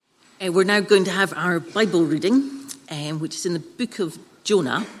We're now going to have our Bible reading, which is in the book of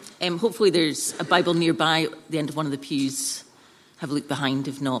Jonah. Hopefully there's a Bible nearby at the end of one of the pews. Have a look behind.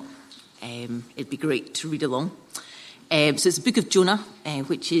 If not, it'd be great to read along. So it's the book of Jonah,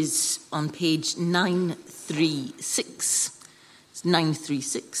 which is on page 936. It's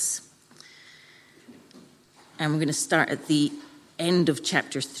 936. And we're going to start at the end of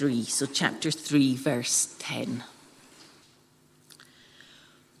chapter 3. So chapter 3, verse 10.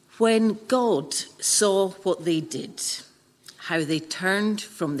 When God saw what they did, how they turned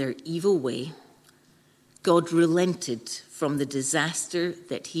from their evil way, God relented from the disaster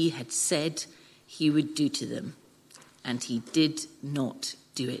that he had said he would do to them, and he did not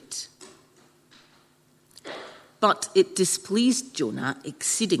do it. But it displeased Jonah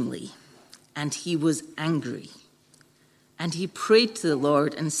exceedingly, and he was angry. And he prayed to the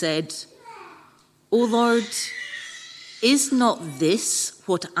Lord and said, "O Lord, is not this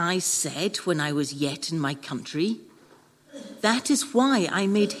what I said when I was yet in my country? That is why I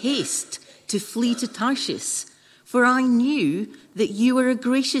made haste to flee to Tarshish, for I knew that you are a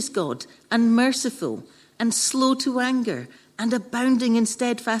gracious God and merciful and slow to anger and abounding in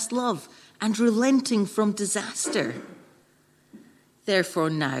steadfast love and relenting from disaster.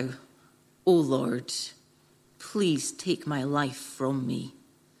 Therefore now, O Lord, please take my life from me,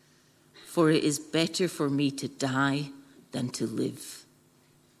 for it is better for me to die than to live."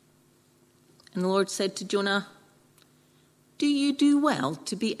 And the Lord said to Jonah, "Do you do well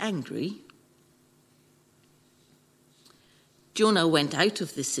to be angry?" Jonah went out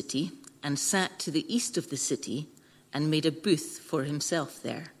of the city and sat to the east of the city and made a booth for himself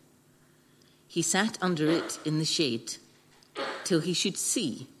there. He sat under it in the shade till he should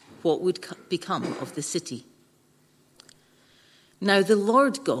see what would become of the city. Now the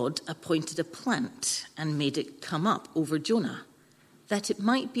Lord God appointed a plant and made it come up over Jonah, that it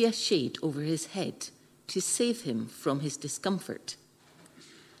might be a shade over his head to save him from his discomfort.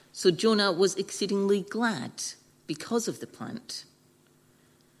 So Jonah was exceedingly glad because of the plant.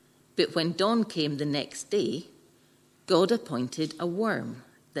 But when dawn came the next day, God appointed a worm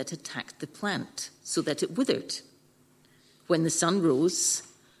that attacked the plant so that it withered. When the sun rose,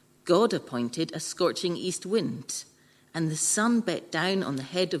 God appointed a scorching east wind, and the sun beat down on the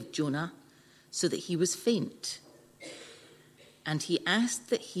head of Jonah so that he was faint. And he asked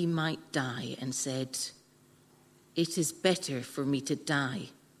that he might die and said, "It is better for me to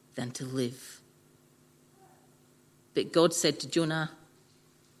die than to live." But God said to Jonah,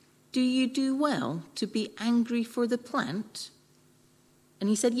 "Do you do well to be angry for the plant?" And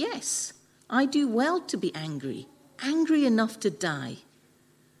he said, "Yes, I do well to be angry enough to die."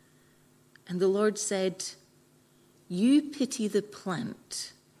 And the Lord said, "You pity the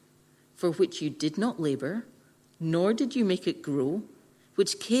plant, for which you did not labor, nor did you make it grow,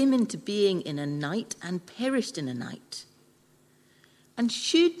 which came into being in a night and perished in a night. And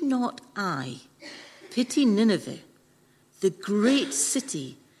should not I pity Nineveh, the great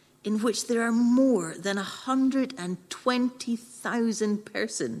city in which there are more than 120,000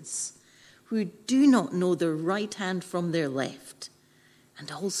 persons who do not know their right hand from their left,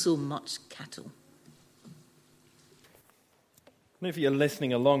 and also much cattle?" If you're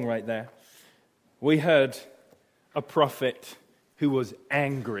listening along right there, we heard a prophet who was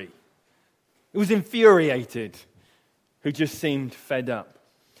angry, who was infuriated, who just seemed fed up.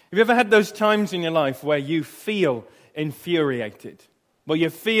 Have you ever had those times in your life where you feel infuriated, where you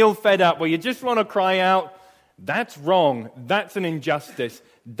feel fed up, where you just want to cry out, "That's wrong, that's an injustice,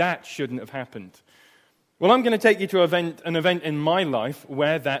 that shouldn't have happened"? Well, I'm going to take you to an event in my life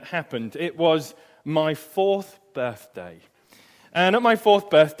where that happened. It was my 4th birthday. And at my 4th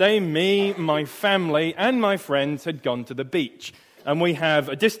birthday, me, my family, and my friends had gone to the beach. And we have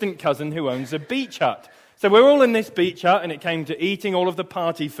a distant cousin who owns a beach hut. So we're all in this beach hut, and it came to eating all of the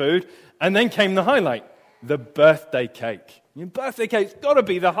party food. And then came the highlight, the birthday cake. Your birthday cake's got to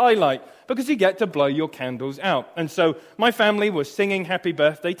be the highlight, because you get to blow your candles out. And so my family was singing happy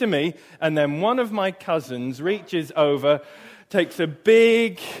birthday to me, and then one of my cousins reaches over, takes a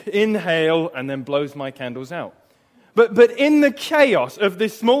big inhale, and then blows my candles out. But in the chaos of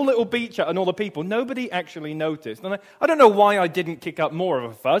this small little beach hut and all the people, nobody actually noticed. And I don't know why I didn't kick up more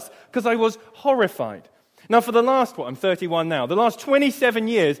of a fuss, because I was horrified. Now, for the last, I'm 31 now, the last 27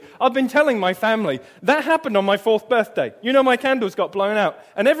 years, I've been telling my family, that happened on my 4th birthday. You know, my candles got blown out.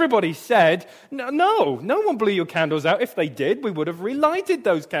 And everybody said, no one blew your candles out. If they did, we would have relighted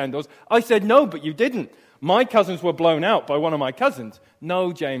those candles. I said, "No, but you didn't. My cousins were blown out by one of my cousins."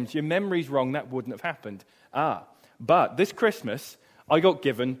 "No, James, your memory's wrong. That wouldn't have happened." But this Christmas, I got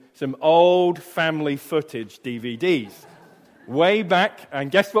given some old family footage DVDs. way back, and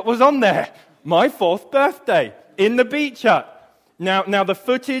guess what was on there? My 4th birthday in the beach hut. Now the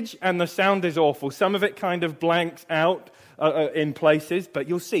footage and the sound is awful. Some of it kind of blanks out in places, but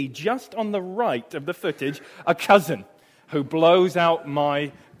you'll see just on the right of the footage, a cousin who blows out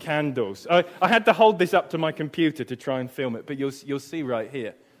my candles. I had to hold this up to my computer to try and film it, but you'll see right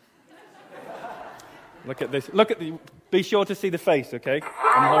here. Look at this. Be sure to see the face, okay?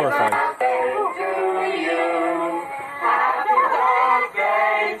 I'm horrified.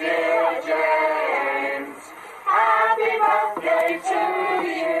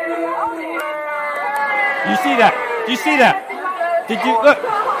 You see that? Do you see that? Did you look?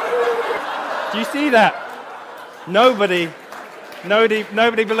 Do you see that? Nobody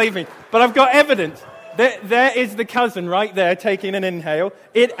believed me. But I've got evidence. There is the cousin right there taking an inhale.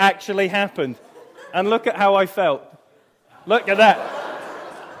 It actually happened. And look at how I felt. Look at that.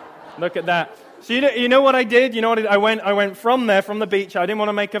 Look at that. So you know what I did? You know what I went from the beach. I didn't want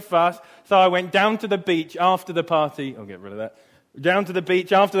to make a fuss. So I went down to the beach after the party. I'll get rid of that. Down to the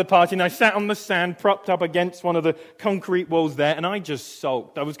beach after the party, and I sat on the sand, propped up against one of the concrete walls there, and I just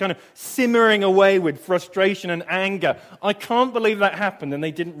sulked. I was kind of simmering away with frustration and anger. I can't believe that happened, and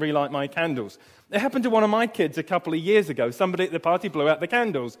they didn't relight my candles. It happened to one of my kids a couple of years ago. Somebody at the party blew out the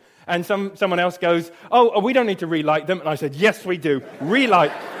candles, and someone else goes, oh, we don't need to relight them. And I said, yes, we do.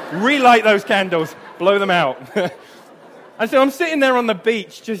 Relight those candles. Blow them out. And so I'm sitting there on the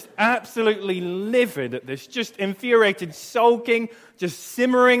beach, just absolutely livid at this, just infuriated, sulking, just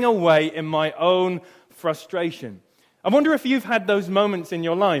simmering away in my own frustration. I wonder if you've had those moments in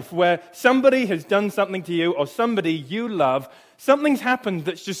your life where somebody has done something to you or somebody you love, something's happened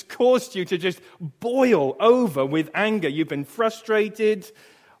that's just caused you to just boil over with anger. You've been frustrated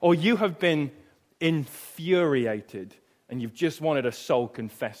or you have been infuriated and you've just wanted to sulk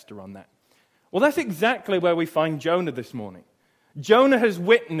and fester on that. Well, that's exactly where we find Jonah this morning. Jonah has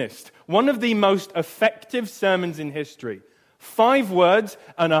witnessed one of the most effective sermons in history. 5 words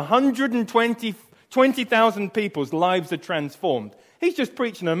and 120,000 people's lives are transformed. He's just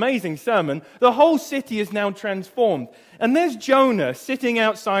preached an amazing sermon. The whole city is now transformed. And there's Jonah sitting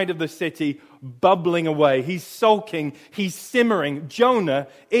outside of the city, bubbling away. He's sulking. He's simmering. Jonah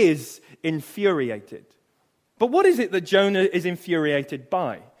is infuriated. But what is it that Jonah is infuriated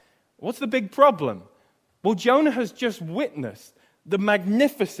by? What's the big problem? Well, Jonah has just witnessed the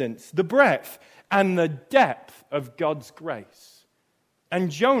magnificence, the breadth, and the depth of God's grace. And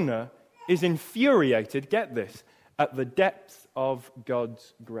Jonah is infuriated, get this, at the depth of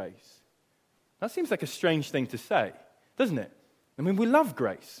God's grace. That seems like a strange thing to say, doesn't it? I mean, we love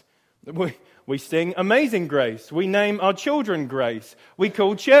grace. We sing Amazing Grace. We name our children Grace. We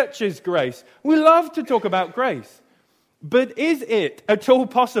call churches Grace. We love to talk about grace. But is it at all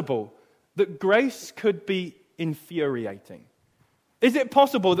possible that grace could be infuriating? Is it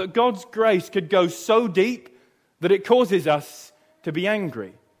possible that God's grace could go so deep that it causes us to be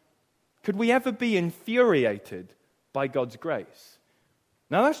angry? Could we ever be infuriated by God's grace?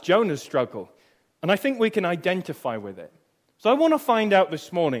 Now that's Jonah's struggle, and I think we can identify with it. So I want to find out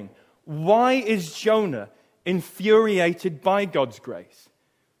this morning, why is Jonah infuriated by God's grace?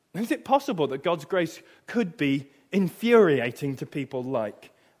 Is it possible that God's grace could be infuriating to people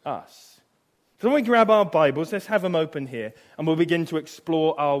like us? So when we grab our Bibles, let's have them open here, and we'll begin to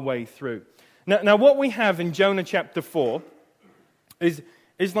explore our way through. Now what we have in Jonah chapter 4 is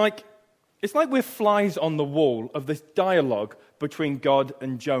like we're flies on the wall of this dialogue between God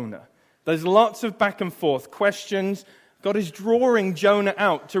and Jonah. There's lots of back and forth questions. God is drawing Jonah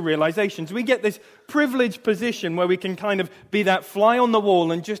out to realizations. We get this privileged position where we can kind of be that fly on the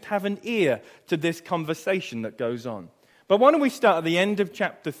wall and just have an ear to this conversation that goes on. But why don't we start at the end of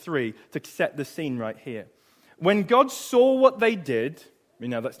chapter 3 to set the scene right here. When God saw what they did,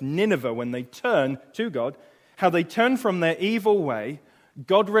 that's Nineveh, when they turned to God, how they turned from their evil way,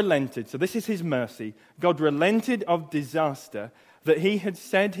 God relented. So this is his mercy. God relented of disaster that he had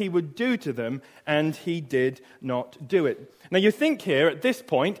said he would do to them, and he did not do it. Now you think here, at this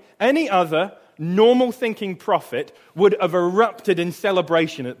point, any other normal thinking prophet would have erupted in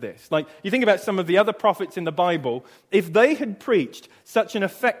celebration at this. Like, you think about some of the other prophets in the Bible, if they had preached such an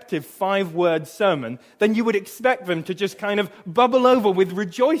effective 5-word sermon, then you would expect them to just kind of bubble over with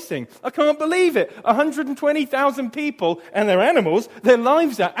rejoicing. I can't believe it. 120,000 people and their animals, their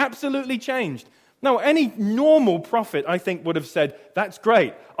lives are absolutely changed. No, any normal prophet, I think, would have said, that's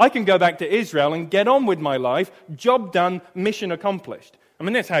great. I can go back to Israel and get on with my life. Job done, mission accomplished.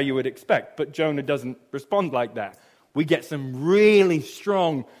 That's how you would expect, but Jonah doesn't respond like that. We get some really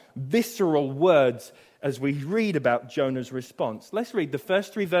strong, visceral words as we read about Jonah's response. Let's read the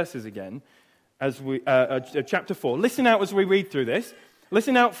first 3 verses again, chapter 4. Listen out as we read through this.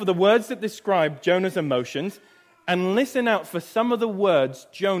 Listen out for the words that describe Jonah's emotions, and listen out for some of the words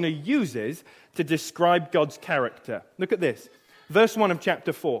Jonah uses to describe God's character. Look at this. Verse 1 of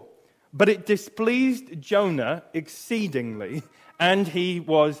chapter 4. But it displeased Jonah exceedingly, and he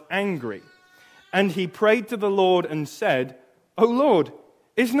was angry. And he prayed to the Lord and said, O Lord,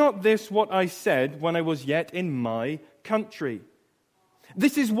 is not this what I said when I was yet in my country?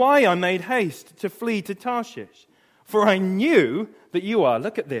 This is why I made haste to flee to Tarshish. For I knew that you are,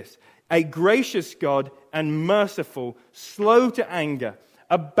 look at this, a gracious God and merciful, slow to anger,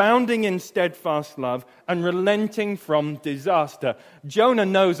 abounding in steadfast love, and relenting from disaster. Jonah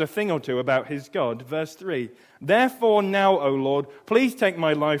knows a thing or two about his God. Verse 3, Therefore now, O Lord, please take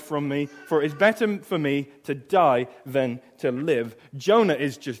my life from me, for it is better for me to die than to live. Jonah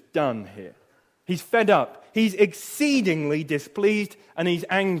is just done here. He's fed up. He's exceedingly displeased, and he's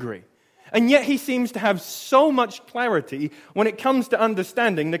angry. And yet he seems to have so much clarity when it comes to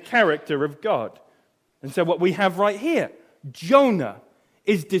understanding the character of God. And so what we have right here, Jonah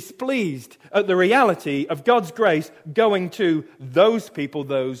is displeased at the reality of God's grace going to those people,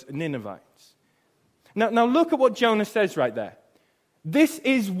 those Ninevites. Now look at what Jonah says right there. This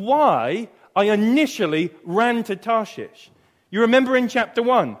is why I initially ran to Tarshish. You remember in chapter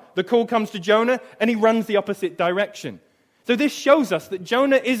 1, the call comes to Jonah and he runs the opposite direction. So this shows us that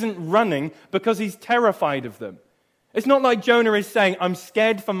Jonah isn't running because he's terrified of them. It's not like Jonah is saying, I'm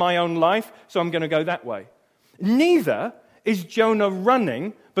scared for my own life, so I'm going to go that way. Neither is Jonah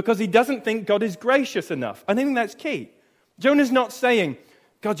running because he doesn't think God is gracious enough. I think that's key. Jonah's not saying,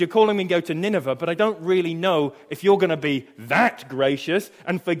 God, you're calling me to go to Nineveh, but I don't really know if you're going to be that gracious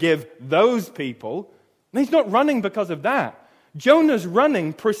and forgive those people. And he's not running because of that. Jonah's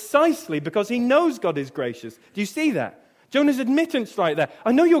running precisely because he knows God is gracious. Do you see that? Jonah's admittance right there.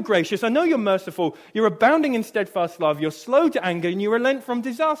 I know you're gracious. I know you're merciful. You're abounding in steadfast love. You're slow to anger and you relent from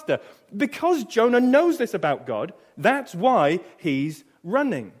disaster. Because Jonah knows this about God, that's why he's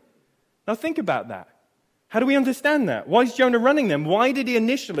running. Now think about that. How do we understand that? Why is Jonah running then? Why did he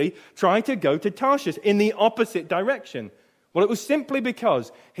initially try to go to Tarshish in the opposite direction? Well, it was simply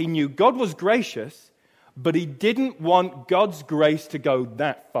because he knew God was gracious, but he didn't want God's grace to go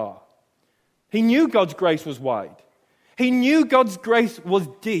that far. He knew God's grace was wide. He knew God's grace was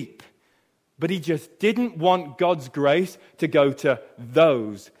deep, but he just didn't want God's grace to go to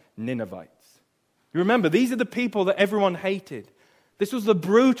those Ninevites. You remember, these are the people that everyone hated. This was the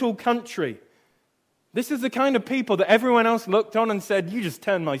brutal country. This is the kind of people that everyone else looked on and said, you just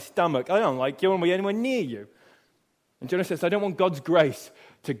turned my stomach. I don't like you. I don't want to be anywhere near you. And Jonah says, I don't want God's grace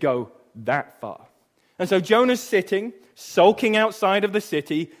to go that far. And so Jonah's sitting, sulking outside of the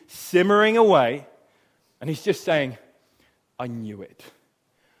city, simmering away, and he's just saying, I knew it.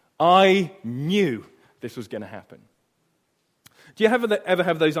 I knew this was going to happen. Do you ever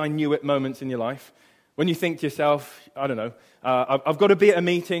have those I knew it moments in your life? When you think to yourself, I don't know, I've got to be at a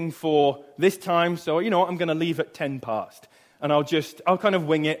meeting for this time, so you know what, I'm going to leave at 10 past. And I'll kind of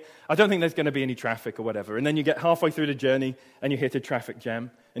wing it. I don't think there's going to be any traffic or whatever. And then you get halfway through the journey and you hit a traffic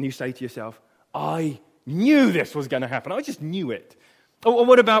jam and you say to yourself, I knew this was going to happen. I just knew it. Or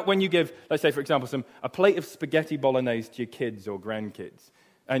what about when you give, let's say, for example, a plate of spaghetti bolognese to your kids or grandkids,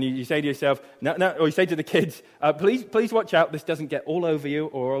 and you say to yourself, or you say to the kids, please watch out, this doesn't get all over you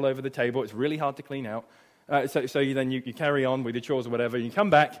or all over the table. It's really hard to clean out. So you carry on with your chores or whatever, and you come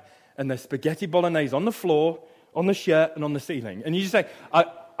back, and there's spaghetti bolognese on the floor, on the shirt, and on the ceiling. And you just say,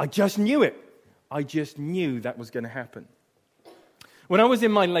 I just knew it. I just knew that was going to happen. When I was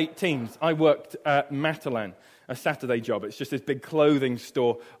in my late teens, I worked at Matalan, a Saturday job. It's just this big clothing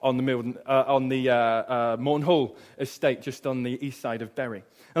store on the Morton Hall estate, just on the east side of Bury.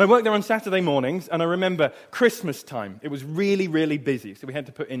 And I worked there on Saturday mornings, and I remember Christmas time. It was really, really busy, so we had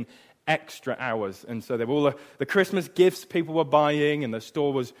to put in extra hours. And so there were all the Christmas gifts people were buying, and the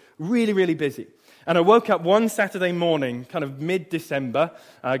store was really, really busy. And I woke up one Saturday morning, kind of mid-December.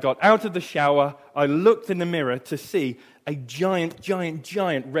 I got out of the shower. I looked in the mirror to see a giant, giant,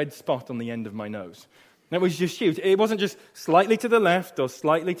 giant red spot on the end of my nose. And it was just huge. It wasn't just slightly to the left or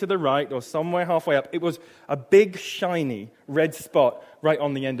slightly to the right or somewhere halfway up. It was a big, shiny red spot right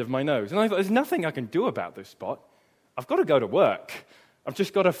on the end of my nose. And I thought, there's nothing I can do about this spot. I've got to go to work. I've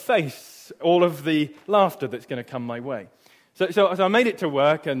just got to face all of the laughter that's going to come my way. So I made it to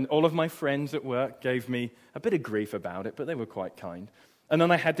work, and all of my friends at work gave me a bit of grief about it, but they were quite kind. And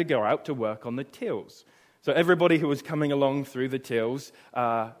then I had to go out to work on the tills. So everybody who was coming along through the tills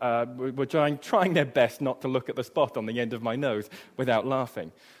were trying their best not to look at the spot on the end of my nose without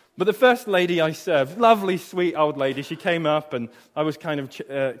laughing. But the first lady I served, lovely, sweet old lady, she came up and I was kind of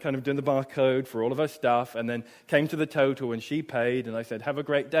doing the barcode for all of her stuff, and then came to the total and she paid, and I said, "Have a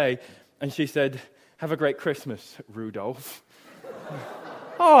great day." And she said, "Have a great Christmas, Rudolph."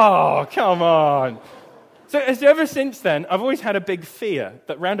 Oh, come on. So ever since then, I've always had a big fear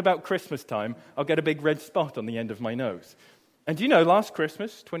that round about Christmas time, I'll get a big red spot on the end of my nose. And do you know, last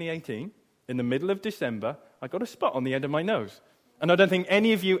Christmas, 2018, in the middle of December, I got a spot on the end of my nose. And I don't think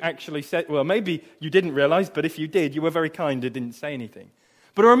any of you actually said, well, maybe you didn't realize, but if you did, you were very kind and didn't say anything.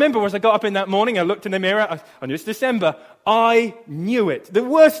 But I remember as I got up in that morning, I looked in the mirror, I knew it's December, I knew it. The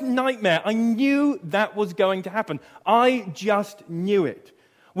worst nightmare, I knew that was going to happen. I just knew it.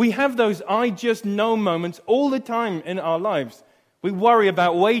 We have those I just know moments all the time in our lives. We worry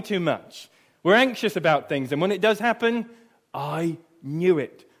about way too much. We're anxious about things, and when it does happen, I knew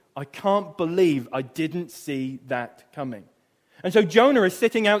it. I can't believe I didn't see that coming. And so Jonah is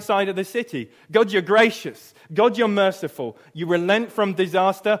sitting outside of the city. God, you're gracious. God, you're merciful. You relent from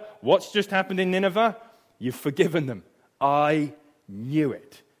disaster. What's just happened in Nineveh? You've forgiven them. I knew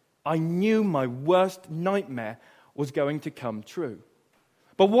it. I knew my worst nightmare was going to come true.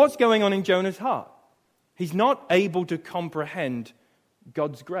 But what's going on in Jonah's heart? He's not able to comprehend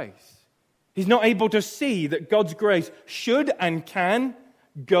God's grace. He's not able to see that God's grace should and can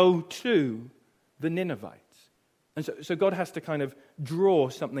go to the Ninevites. And so God has to kind of draw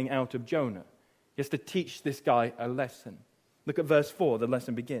something out of Jonah. He has to teach this guy a lesson. Look at verse 4, the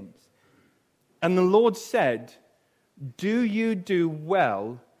lesson begins. And the Lord said, "Do you do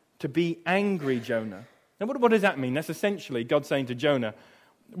well to be angry, Jonah?" Now what does that mean? That's essentially God saying to Jonah,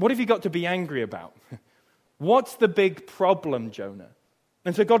 what have you got to be angry about? What's the big problem, Jonah?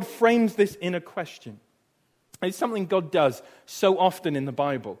 And so God frames this in a question. It's something God does so often in the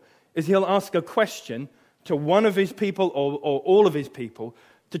Bible, is he'll ask a question to one of his people or all of his people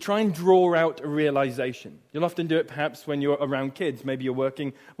to try and draw out a realization. You'll often do it perhaps when you're around kids. Maybe you're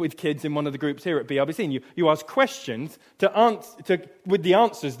working with kids in one of the groups here at BRBC, and you ask questions with the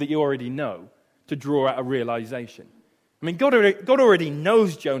answers that you already know to draw out a realization. I mean, God already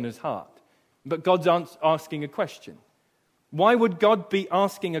knows Jonah's heart, but God's asking a question. Why would God be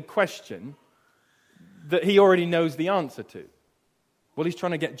asking a question that he already knows the answer to? Well, he's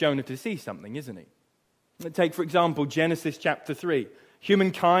trying to get Jonah to see something, isn't he? Take, for example, Genesis chapter 3.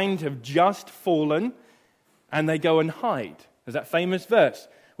 Humankind have just fallen, and they go and hide. There's that famous verse.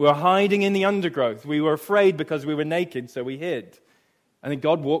 We were hiding in the undergrowth. We were afraid because we were naked, so we hid. And then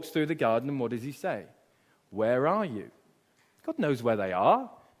God walks through the garden, and what does he say? "Where are you?" God knows where they are.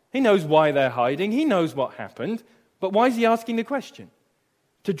 He knows why they're hiding. He knows what happened. But why is he asking the question?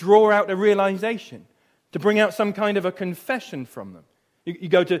 To draw out a realization. To bring out some kind of a confession from them. You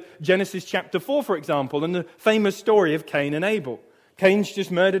go to Genesis chapter 4, for example, and the famous story of Cain and Abel. Cain's just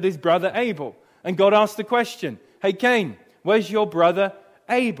murdered his brother Abel. And God asks the question, "Hey Cain, where's your brother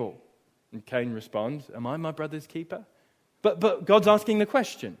Abel?" And Cain responds, "Am I my brother's keeper?" But God's asking the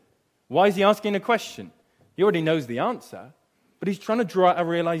question. Why is he asking the question? He already knows the answer. But he's trying to draw out a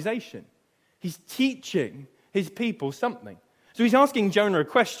realization. He's teaching his people something. So he's asking Jonah a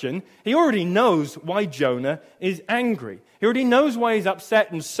question. He already knows why Jonah is angry. He already knows why he's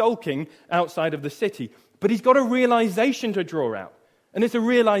upset and sulking outside of the city. But he's got a realization to draw out. And it's a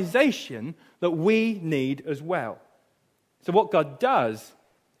realization that we need as well. So what God does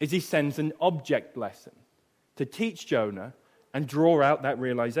is he sends an object lesson to teach Jonah and draw out that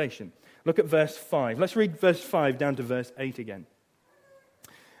realization. Look at verse 5. Let's read verse 5 down to verse 8 again.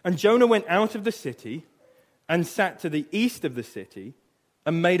 And Jonah went out of the city and sat to the east of the city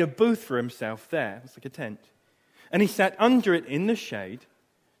and made a booth for himself there. It's like a tent. And he sat under it in the shade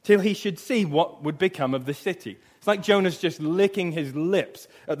till he should see what would become of the city. It's like Jonah's just licking his lips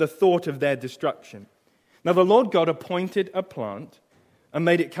at the thought of their destruction. Now the Lord God appointed a plant and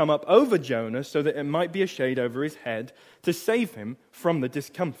made it come up over Jonah so that it might be a shade over his head to save him from the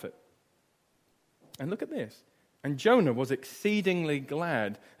discomfort. And look at this. And Jonah was exceedingly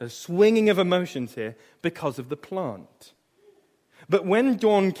glad, a swinging of emotions here, because of the plant. But when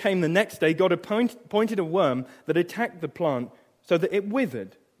dawn came the next day, God appointed a worm that attacked the plant so that it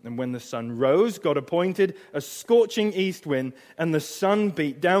withered. And when the sun rose, God appointed a scorching east wind, and the sun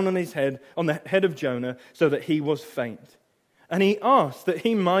beat down on the head of Jonah, so that he was faint. And he asked that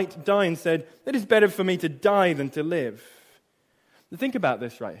he might die and said, "It is better for me to die than to live." Think about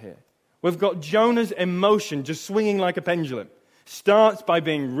this right here. We've got Jonah's emotion just swinging like a pendulum. Starts by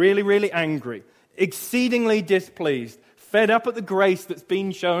being really, really angry, exceedingly displeased, fed up at the grace that's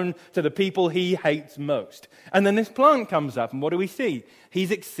been shown to the people he hates most. And then this plant comes up, and what do we see?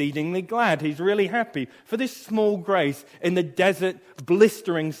 He's exceedingly glad. He's really happy for this small grace in the desert,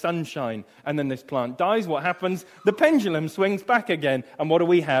 blistering sunshine. And then this plant dies. What happens? The pendulum swings back again. And what do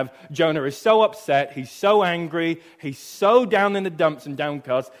we have? Jonah is so upset, he's so angry, he's so down in the dumps and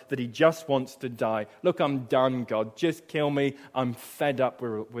downcast that he just wants to die. Look, I'm done, God. Just kill me. I'm fed up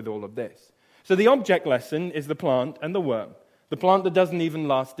with all of this. So the object lesson is the plant and the worm. The plant that doesn't even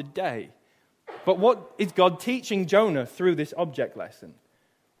last a day. But what is God teaching Jonah through this object lesson?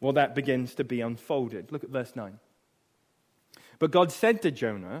 Well, that begins to be unfolded. Look at verse 9. But God said to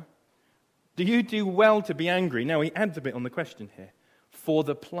Jonah, do you do well to be angry? Now he adds a bit on the question here. For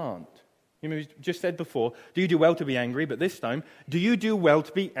the plant. You know, we just said before, do you do well to be angry? But this time, do you do well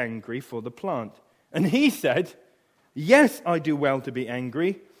to be angry for the plant? And he said, yes, I do well to be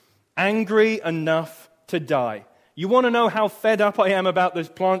angry. Angry enough to die. You want to know how fed up I am about this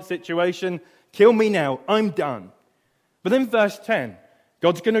plant situation? Kill me now. I'm done. But then verse 10,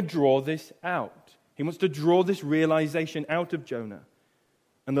 God's going to draw this out. He wants to draw this realization out of Jonah.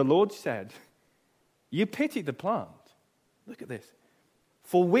 And the Lord said, you pity the plant. Look at this.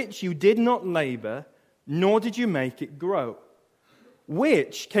 For which you did not labor, nor did you make it grow.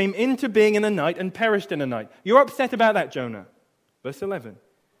 Which came into being in a night and perished in a night. You're upset about that, Jonah. Verse 11.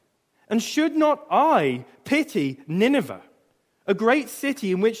 And should not I pity Nineveh, a great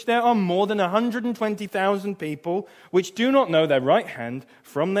city in which there are more than 120,000 people, which do not know their right hand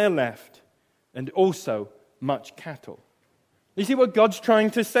from their left, and also much cattle? You see what God's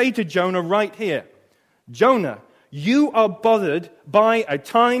trying to say to Jonah right here? Jonah, you are bothered by a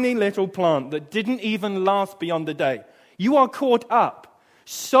tiny little plant that didn't even last beyond a day. You are caught up,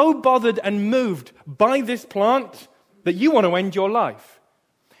 so bothered and moved by this plant that you want to end your life.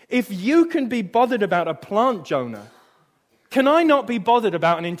 If you can be bothered about a plant, Jonah, can I not be bothered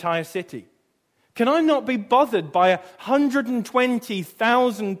about an entire city? Can I not be bothered by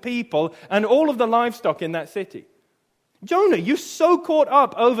 120,000 people and all of the livestock in that city? Jonah, you're so caught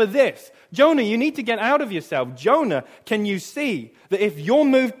up over this. Jonah, you need to get out of yourself. Jonah, can you see that if you're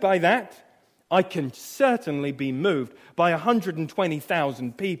moved by that, I can certainly be moved by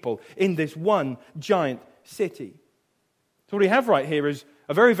 120,000 people in this one giant city? So what we have right here is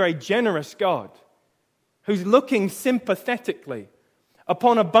a very, very generous God who's looking sympathetically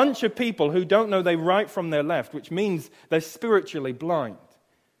upon a bunch of people who don't know their right from their left, which means they're spiritually blind.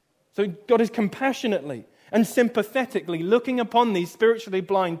 So God is compassionately and sympathetically looking upon these spiritually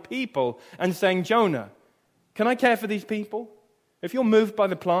blind people and saying, Jonah, can I care for these people? If you're moved by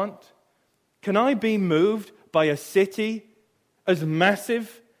the plant, can I be moved by a city as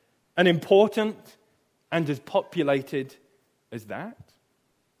massive and important and as populated as that?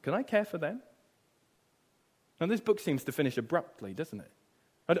 Can I care for them? Now, this book seems to finish abruptly, doesn't it?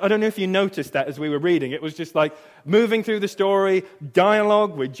 I don't know if you noticed that as we were reading. It was just like moving through the story,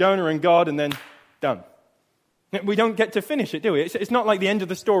 dialogue with Jonah and God, and then done. We don't get to finish it, do we? It's not like the end of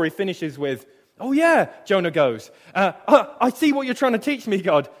the story finishes with, oh yeah, Jonah goes, I see what you're trying to teach me,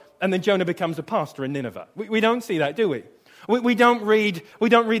 God. And then Jonah becomes a pastor in Nineveh. We don't see that, do we? We don't read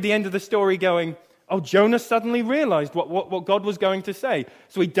the end of the story going, oh, Jonah suddenly realized what God was going to say.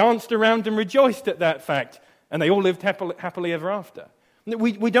 So he danced around and rejoiced at that fact. And they all lived happily ever after.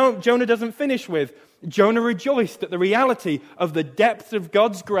 Jonah doesn't finish with, Jonah rejoiced at the reality of the depth of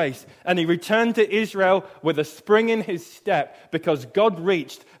God's grace. And he returned to Israel with a spring in his step because God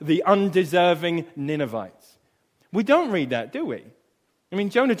reached the undeserving Ninevites. We don't read that, do we? I mean,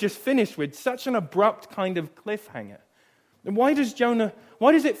 Jonah just finished with such an abrupt kind of cliffhanger. And why does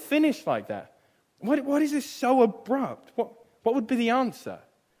it finish like that? Why is this so abrupt? What would be the answer?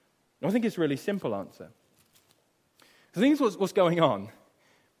 I think it's a really simple answer. The thing is, what's going on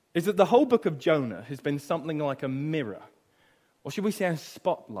is that the whole book of Jonah has been something like a mirror, or should we say a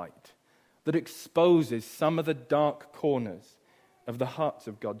spotlight, that exposes some of the dark corners of the hearts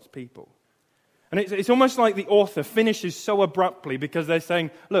of God's people. And it's almost like the author finishes so abruptly because they're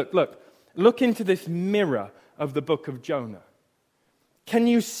saying, look into this mirror of the book of Jonah. Can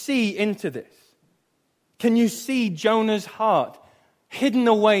you see into this? Can you see Jonah's heart hidden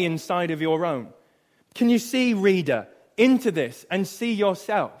away inside of your own? Can you see, reader, into this and see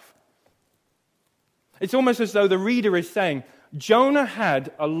yourself? It's almost as though the reader is saying, Jonah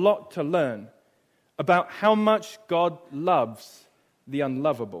had a lot to learn about how much God loves the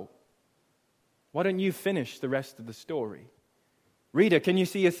unlovable. Why don't you finish the rest of the story? Reader, can you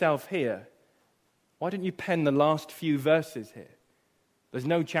see yourself here? Why don't you pen the last few verses here? There's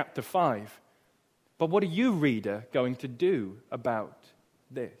no chapter 5. But what are you, reader, going to do about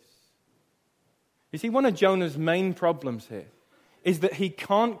this? You see, one of Jonah's main problems here is that he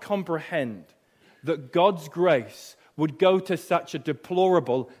can't comprehend that God's grace would go to such a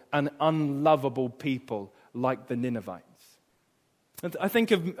deplorable and unlovable people like the Ninevites. I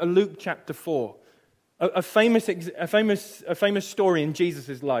think of Luke chapter 4, a famous story in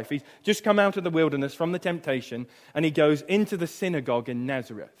Jesus' life. He's just come out of the wilderness from the temptation, and he goes into the synagogue in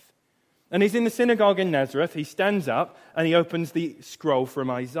Nazareth. And he's in the synagogue in Nazareth, he stands up, and he opens the scroll from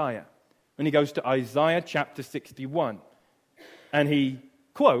Isaiah. And he goes to Isaiah chapter 61. And he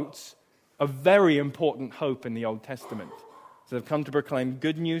quotes a very important hope in the Old Testament. So they've come to proclaim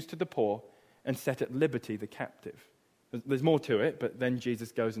good news to the poor and set at liberty the captive. There's more to it, but then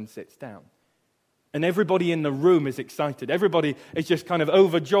Jesus goes and sits down. And everybody in the room is excited. Everybody is just kind of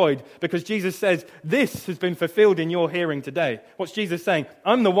overjoyed because Jesus says, this has been fulfilled in your hearing today. What's Jesus saying?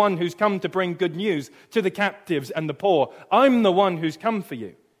 I'm the one who's come to bring good news to the captives and the poor. I'm the one who's come for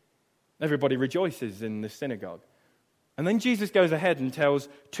you. Everybody rejoices in the synagogue. And then Jesus goes ahead and tells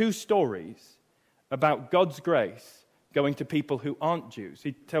two stories about God's grace going to people who aren't Jews.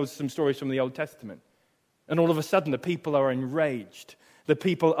 He tells some stories from the Old Testament. And all of a sudden, the people are enraged. The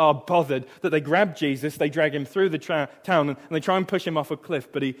people are bothered that they grab Jesus, they drag him through the town, and they try and push him off a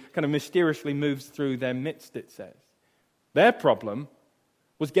cliff, but he kind of mysteriously moves through their midst, it says. Their problem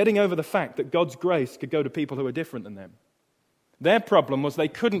was getting over the fact that God's grace could go to people who are different than them. Their problem was they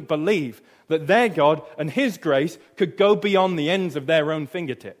couldn't believe that their God and his grace could go beyond the ends of their own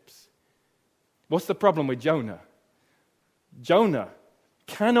fingertips. What's the problem with Jonah? Jonah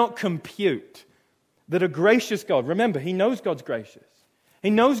cannot compute that a gracious God, remember, he knows God's gracious. He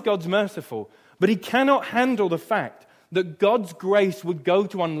knows God's merciful, but he cannot handle the fact that God's grace would go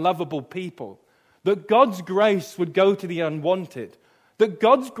to unlovable people, that God's grace would go to the unwanted, that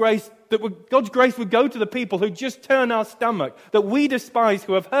God's grace would go to the people who just turn our stomach, that we despise,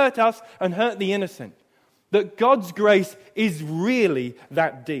 who have hurt us and hurt the innocent, that God's grace is really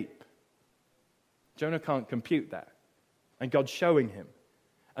that deep. Jonah can't compute that, and God's showing him.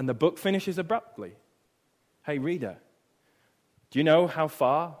 And the book finishes abruptly. Hey, reader, do you know how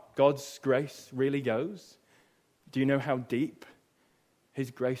far God's grace really goes? Do you know how deep his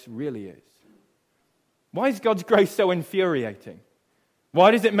grace really is? Why is God's grace so infuriating?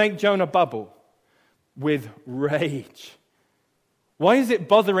 Why does it make Jonah bubble with rage? Why is it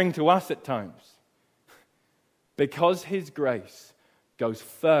bothering to us at times? Because his grace goes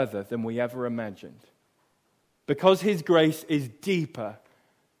further than we ever imagined. Because his grace is deeper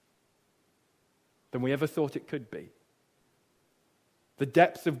than we ever thought it could be. The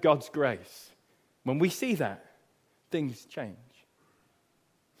depths of God's grace, when we see that, things change.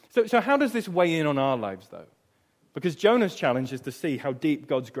 So how does this weigh in on our lives, though? Because Jonah's challenge is to see how deep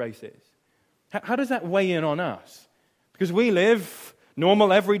God's grace is. How does that weigh in on us? Because we live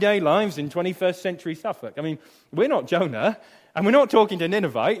normal, everyday lives in 21st century Suffolk. I mean, we're not Jonah, and we're not talking to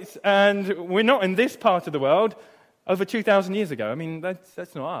Ninevites, and we're not in this part of the world over 2,000 years ago. I mean,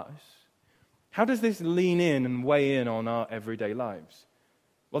 that's not us. How does this lean in and weigh in on our everyday lives?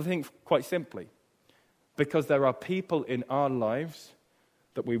 Well, I think quite simply, because there are people in our lives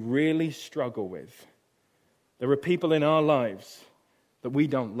that we really struggle with. There are people in our lives that we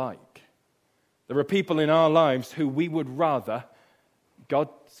don't like. There are people in our lives who we would rather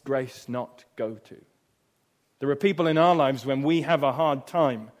God's grace not go to. There are people in our lives when we have a hard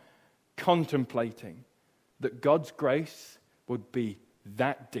time contemplating that God's grace would be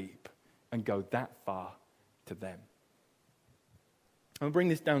that deep and go that far to them. I'll bring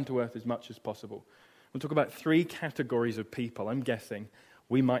this down to earth as much as possible. We'll talk about three categories of people, I'm guessing,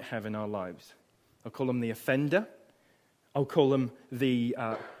 we might have in our lives. I'll call them the offender. I'll call them the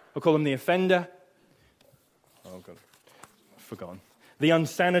offender. Oh God, I've forgotten. The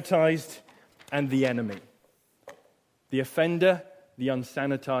unsanitized and the enemy. The offender, the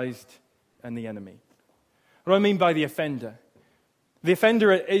unsanitized, and the enemy. What do I mean by the offender? The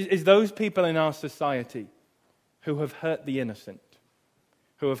offender is those people in our society who have hurt the innocent,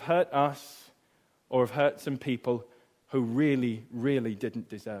 who have hurt us, or have hurt some people who really, really didn't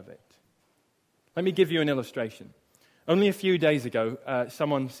deserve it. Let me give you an illustration. Only a few days ago,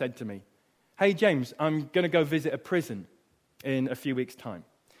 someone said to me, "Hey James, I'm going to go visit a prison in a few weeks' time.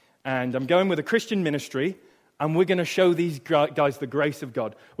 And I'm going with a Christian ministry, and we're going to show these guys the grace of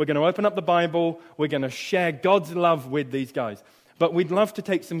God. We're going to open up the Bible, we're going to share God's love with these guys. But we'd love to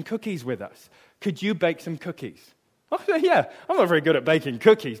take some cookies with us. Could you bake some cookies?" Oh, yeah, I'm not very good at baking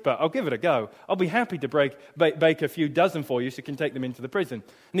cookies, but I'll give it a go. I'll be happy to bake a few dozen for you so you can take them into the prison.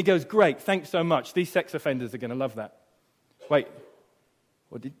 And he goes, "Great, thanks so much. These sex offenders are going to love that." Wait,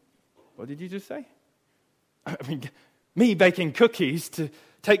 what did you just say? I mean, me baking cookies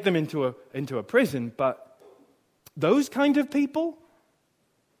take them into a prison. But those kind of people,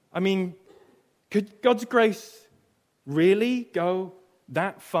 I mean, could God's grace really go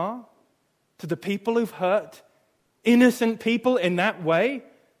that far to the people who've hurt innocent people in that way?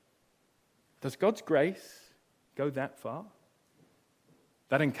 Does God's grace go that far?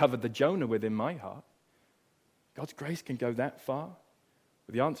 That uncovered the Jonah within my heart. God's grace can go that far?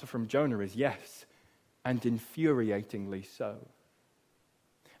 Well, the answer from Jonah is yes, and infuriatingly so.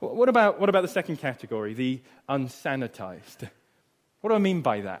 What about the second category, the unsanitized? What do I mean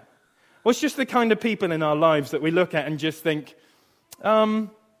by that? Well, it's just the kind of people in our lives that we look at and just think,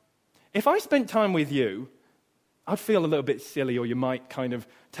 if I spent time with you, I'd feel a little bit silly, or you might kind of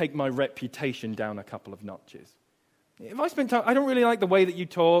take my reputation down a couple of notches. If I spend time, I don't really like the way that you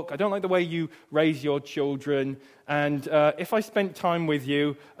talk. I don't like the way you raise your children. And if I spent time with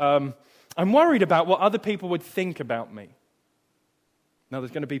you, I'm worried about what other people would think about me. Now,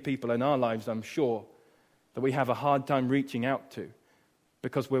 there's going to be people in our lives, I'm sure, that we have a hard time reaching out to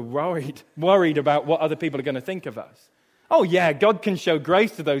because we're worried about what other people are going to think of us. Oh yeah, God can show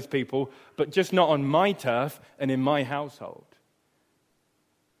grace to those people, but just not on my turf and in my household.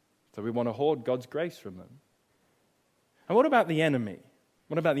 So we want to hoard God's grace from them. And what about the enemy?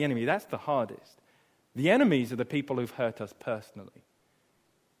 What about the enemy? That's the hardest. The enemies are the people who've hurt us personally.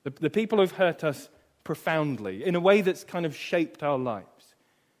 The people who've hurt us profoundly, in a way that's kind of shaped our lives.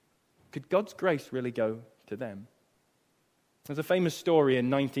 Could God's grace really go to them? There's a famous story in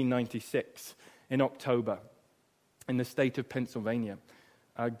 1996, in October, in the state of Pennsylvania.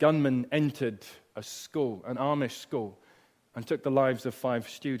 A gunman entered a school, an Amish school, and took the lives of 5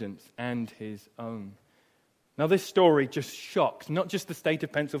 students and his own. Now, this story just shocked not just the state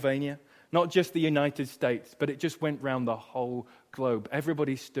of Pennsylvania, not just the United States, but it just went round the whole globe.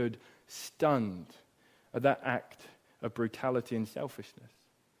 Everybody stood stunned at that act of brutality and selfishness.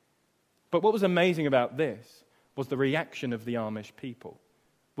 But what was amazing about this was the reaction of the Amish people,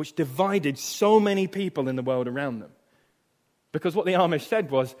 which divided so many people in the world around them. Because what the Amish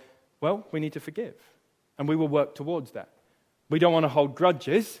said was, well, we need to forgive, and we will work towards that. We don't want to hold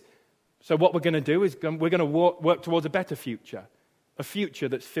grudges, so what we're going to do is we're going to work towards a better future, a future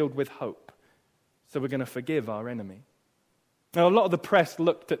that's filled with hope. So we're going to forgive our enemy. Now, a lot of the press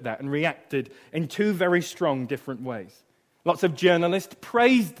looked at that and reacted in 2 very strong different ways. Lots of journalists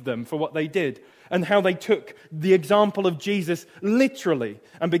praised them for what they did and how they took the example of Jesus literally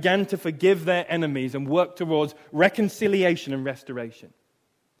and began to forgive their enemies and work towards reconciliation and restoration.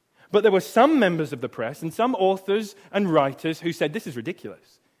 But there were some members of the press and some authors and writers who said, this is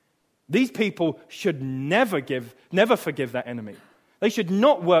ridiculous. These people should never forgive that enemy. They should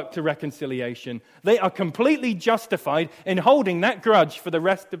not work to reconciliation. They are completely justified in holding that grudge for the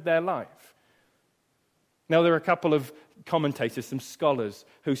rest of their life. Now, there are a couple of commentators, some scholars,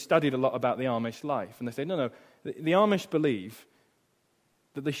 who studied a lot about the Amish life. And they say, no, the Amish believe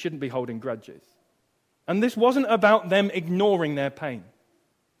that they shouldn't be holding grudges. And this wasn't about them ignoring their pain.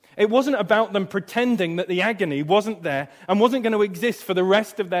 It wasn't about them pretending that the agony wasn't there and wasn't going to exist for the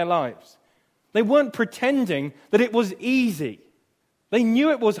rest of their lives. They weren't pretending that it was easy. They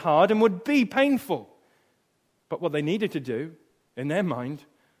knew it was hard and would be painful. But what they needed to do, in their mind,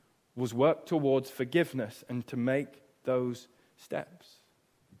 was work towards forgiveness and to make those steps.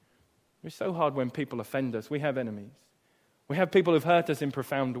 It's so hard when people offend us. We have enemies. We have people who've hurt us in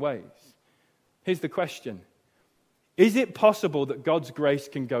profound ways. Here's the question. Is it possible that God's grace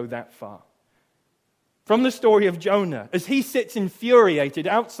can go that far? From the story of Jonah, as he sits infuriated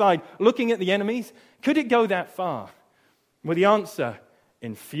outside looking at the enemies, could it go that far? Well, the answer,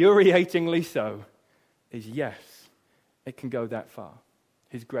 infuriatingly so, is yes, it can go that far.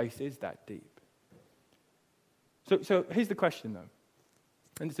 His grace is that deep. So here's the question, though,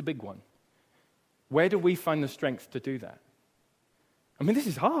 and it's a big one. Where do we find the strength to do that? I mean, this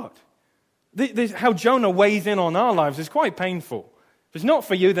is hard. How Jonah weighs in on our lives is quite painful. If it's not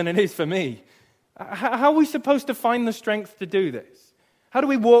for you, then it is for me. How are we supposed to find the strength to do this? How do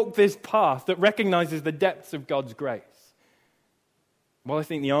we walk this path that recognizes the depths of God's grace? Well, I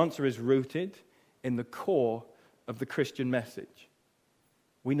think the answer is rooted in the core of the Christian message.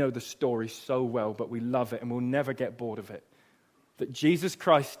 We know the story so well, but we love it and we'll never get bored of it. That Jesus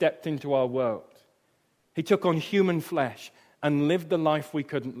Christ stepped into our world. He took on human flesh and lived the life we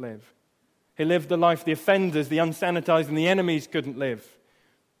couldn't live. He lived the life the offenders, the unsanitized, and the enemies couldn't live.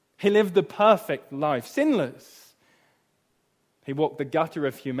 He lived the perfect life, sinless. He walked the gutter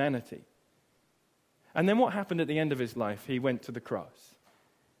of humanity. And then what happened at the end of his life? He went to the cross.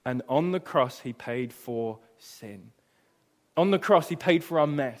 And on the cross, he paid for sin. On the cross, he paid for our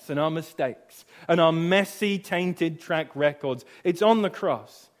mess and our mistakes and our messy, tainted track records. It's on the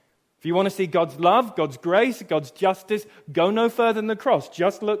cross. If you want to see God's love, God's grace, God's justice, go no further than the cross.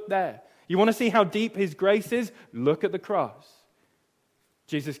 Just look there. You want to see how deep his grace is? Look at the cross.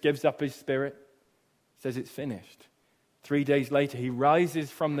 Jesus gives up his spirit, says it's finished. 3 days later, he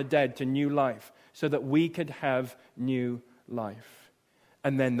rises from the dead to new life so that we could have new life.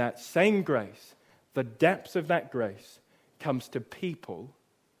 And then that same grace, the depths of that grace, comes to people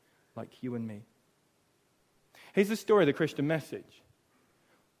like you and me. Here's the story of the Christian message.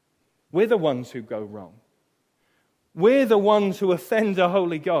 We're the ones who go wrong. We're the ones who offend a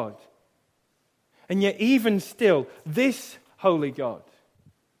holy God. And yet even still, this holy God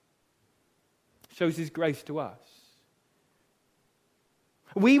shows his grace to us.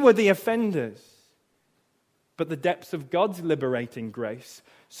 We were the offenders, but the depths of God's liberating grace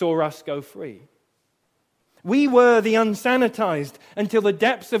saw us go free. We were the unsanitized until the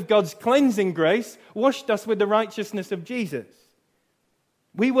depths of God's cleansing grace washed us with the righteousness of Jesus.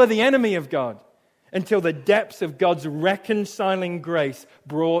 We were the enemy of God until the depths of God's reconciling grace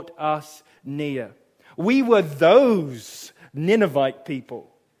brought us near. We were those Ninevite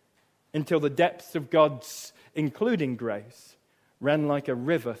people until the depths of God's including grace ran like a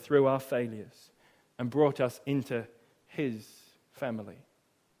river through our failures and brought us into his family.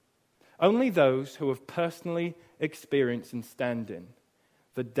 Only those who have personally experienced and stand in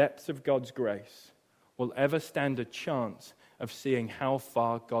the depths of God's grace will ever stand a chance of seeing how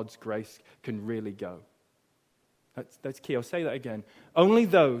far God's grace can really go. That's key. I'll say that again. Only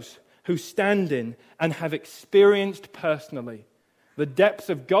those who stand in and have experienced personally the depths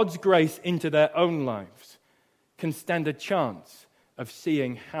of God's grace into their own lives can stand a chance of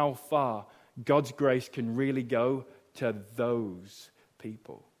seeing how far God's grace can really go to those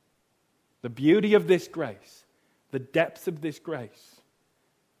people. The beauty of this grace, the depths of this grace,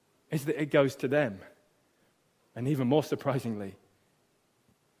 is that it goes to them. And even more surprisingly,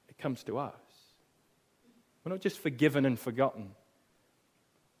 it comes to us. We're not just forgiven and forgotten.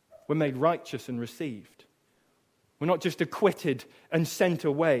 We're made righteous and received. We're not just acquitted and sent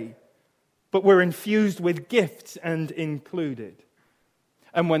away, but we're infused with gifts and included.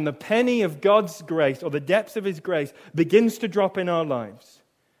 And when the penny of God's grace, or the depths of his grace, begins to drop in our lives,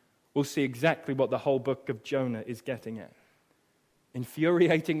 we'll see exactly what the whole book of Jonah is getting at.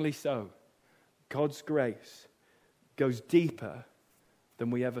 Infuriatingly so, God's grace goes deeper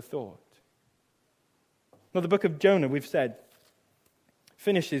than we ever thought. Now, the book of Jonah, we've said,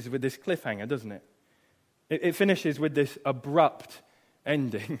 finishes with this cliffhanger, doesn't it? It finishes with this abrupt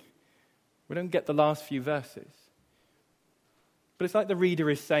ending. We don't get the last few verses. But it's like the reader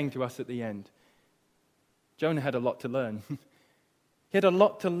is saying to us at the end, Jonah had a lot to learn. He had a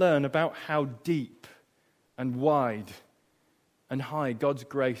lot to learn about how deep and wide and high God's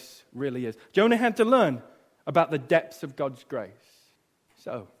grace really is. Jonah had to learn about the depths of God's grace.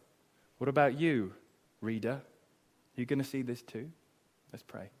 So, what about you, reader? Are you going to see this too? Let's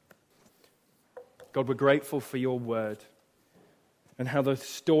pray. God, we're grateful for your word and how the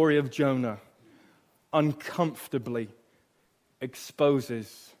story of Jonah uncomfortably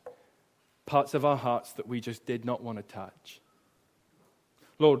exposes parts of our hearts that we just did not want to touch.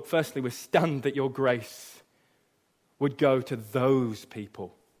 Lord, firstly, we're stunned that your grace would go to those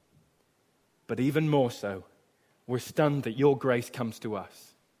people. But even more so, we're stunned that your grace comes to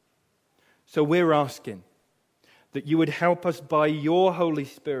us. So we're asking that you would help us by your Holy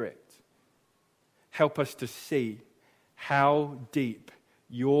Spirit, help us to see how deep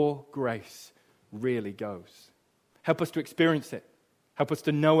your grace really goes. Help us to experience it. Help us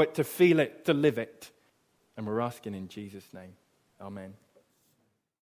to know it, to feel it, to live it. And we're asking in Jesus' name. Amen.